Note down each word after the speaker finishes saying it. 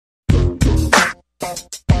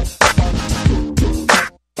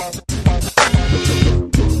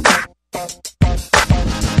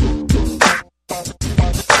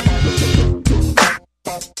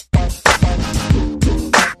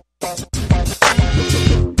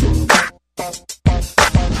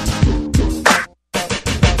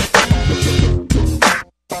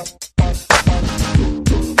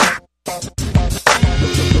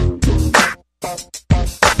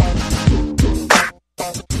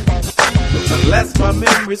Unless my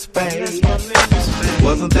memories fade, it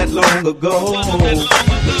wasn't that long ago.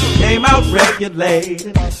 Came out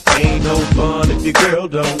regulated. Ain't no fun if your girl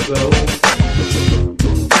don't go.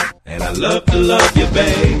 And I love to love you,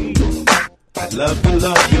 babe. I love to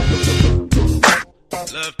love you.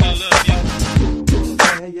 Love to love you.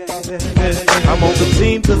 I'm on the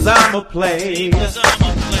team 'cause I'm a player.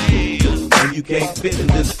 And you can't fit in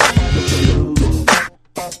this shoe.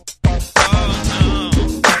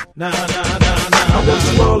 Nah. I want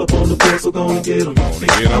you all up on the floor, so gonna get on your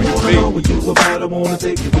feet. I wanna know what you about, I wanna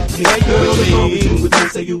take you with me. Hey girl, as long as you with me,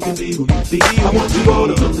 say you can be who you be. I want you all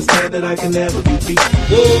to understand that I can never be beat.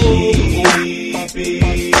 Keep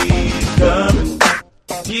it coming.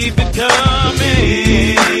 Keep it coming.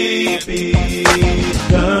 Keep it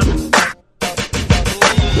coming.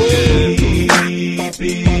 Keep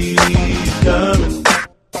it coming.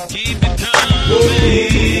 Keep it coming.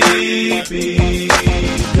 Keep it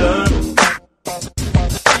coming.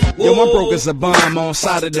 Yo, I'm broke as a bum on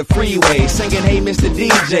side of the freeway, singing, hey, Mr.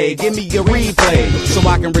 DJ, give me your replay, so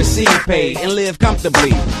I can receive pay and live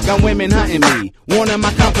comfortably. Got women hunting me, wanting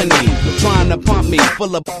my company, trying to pump me,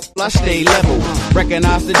 full of I stay level.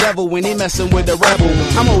 Recognize the devil when he messing with the rebel.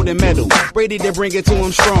 I'm holding metal, ready to bring it to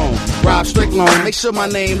him strong. Rob Strickland, make sure my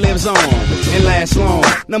name lives on and lasts long.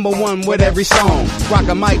 #1 with every song, rock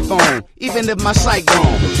a mic phone, even if my sight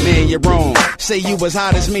gone. Man, you're wrong, say you as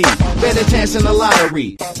hot as me, better chance in the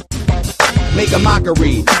lottery. Make a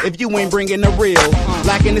mockery if you ain't bringing the real,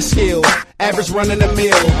 lacking the skill, average running the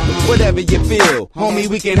mill. Whatever you feel, homie,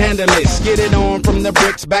 we can handle this. Get it on from the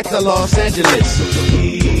bricks back to Los Angeles.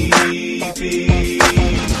 Keep it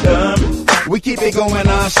coming. We keep it going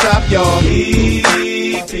non-stop, y'all.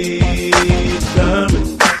 Keep it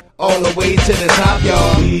coming. All the way to the top,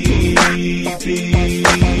 y'all. Keep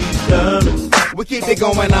it coming. We keep it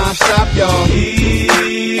going non-stop, y'all.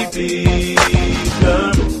 Keep it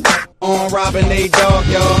coming. On Robin A. Dogg,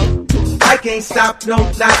 y'all. I can't stop, no,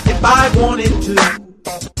 not if I wanted to.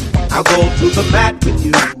 I'll go to the mat with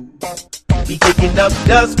you. Be kicking up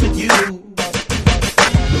dust with you.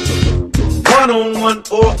 One-on-one,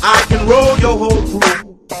 or I can roll your whole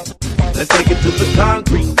crew. Let's take it to the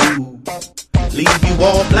concrete groove. Leave you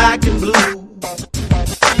all black and blue.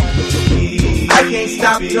 I can't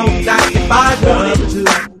stop, no, not if I wanted to.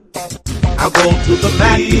 I'll go to the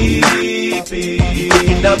mat with you. Be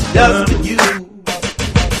kicking up dust with you.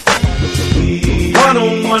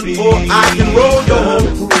 One-on-one, or I can roll your whole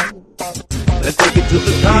crew. Let's take it to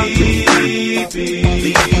the concrete.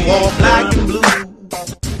 Leave you all black and blue.